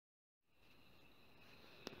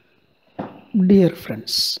Dear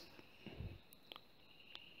friends,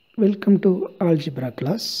 welcome to Algebra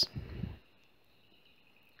class.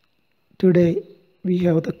 Today we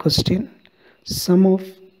have the question, sum of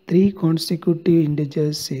three consecutive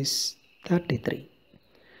integers is 33.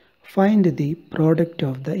 Find the product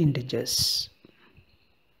of the integers.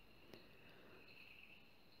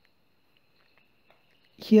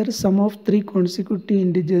 Here sum of three consecutive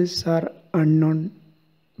integers are unknown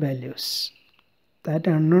values. That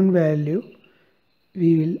unknown value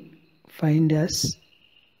we will find as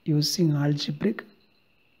using algebraic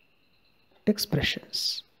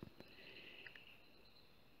expressions.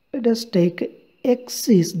 Let us take x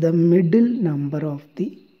is the middle number of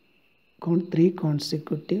the three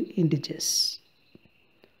consecutive integers.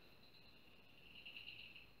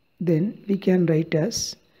 Then we can write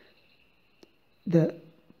as the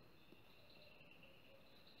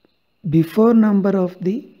before number of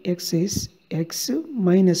the x is x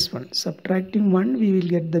minus 1. Subtracting 1 we will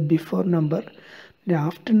get the before number. The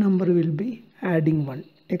after number will be adding 1,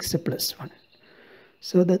 x plus 1.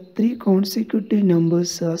 So the three consecutive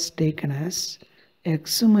numbers are taken as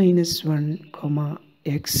x minus 1,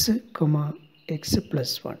 x, x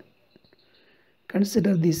plus 1.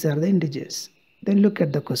 Consider these are the integers. Then look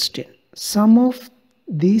at the question. Sum of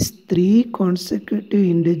these three consecutive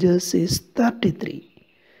integers is 33.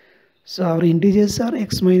 So our integers are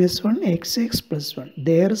x minus 1, x plus 1.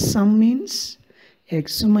 Their sum means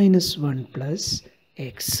x minus 1 plus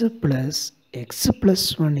x plus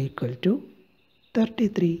 1 equal to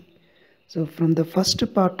 33. So from the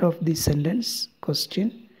first part of the sentence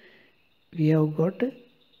question, we have got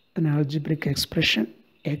an algebraic expression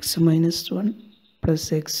x minus 1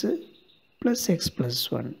 plus x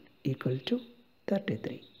plus 1 equal to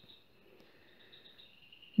 33.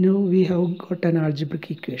 Now we have got an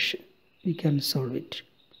algebraic equation. We can solve it.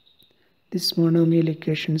 This monomial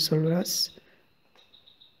equation solved as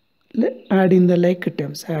adding the like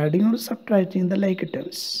terms, adding or subtracting the like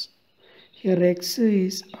terms. Here x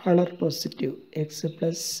is all are positive, x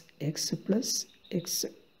plus x.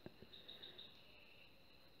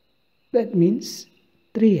 That means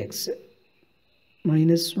 3x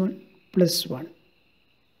minus 1 plus 1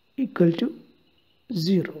 equal to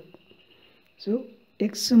 0. So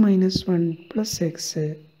x minus 1 plus x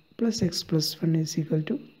plus 1 is equal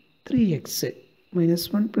to 3x.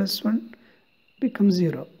 Minus 1 plus 1 becomes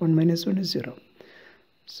 0. 1 minus 1 is 0.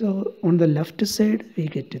 So on the left side we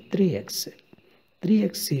get 3x.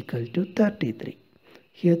 3x equal to 33.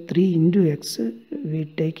 Here 3 into x, we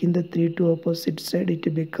take in the 3 to opposite side,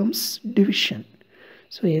 it becomes division.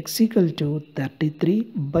 So x equal to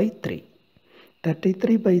 33 by 3.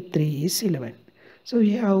 33 by 3 is 11. So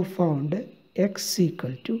we have found x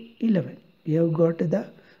equal to 11. We have got the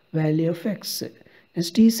value of x.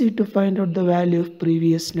 It's easy to find out the value of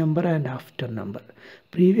previous number and after number.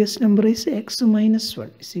 Previous number is x minus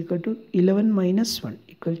 1 is equal to 11 minus 1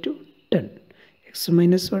 equal to 10. X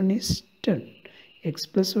minus 1 is 10. X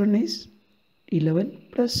plus 1 is 11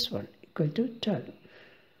 plus 1 equal to 12.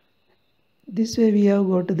 This way we have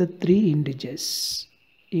got the three integers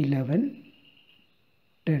 11,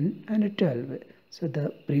 10 and 12. So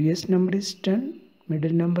the previous number is 10,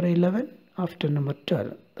 middle number 11, after number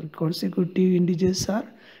 12. The consecutive integers are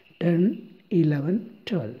 10, 11,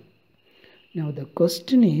 12. Now the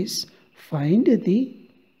question is find the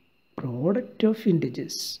product of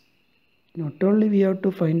integers. Not only we have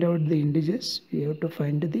to find out the integers, we have to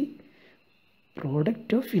find the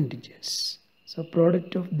product of integers. So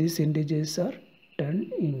product of these integers are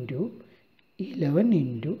 10 into 11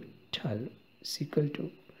 into 12 is equal to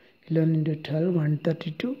 11 into 12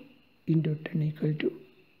 132 into 10 equal to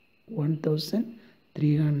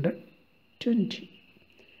 1320.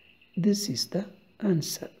 This is the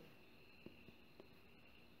answer.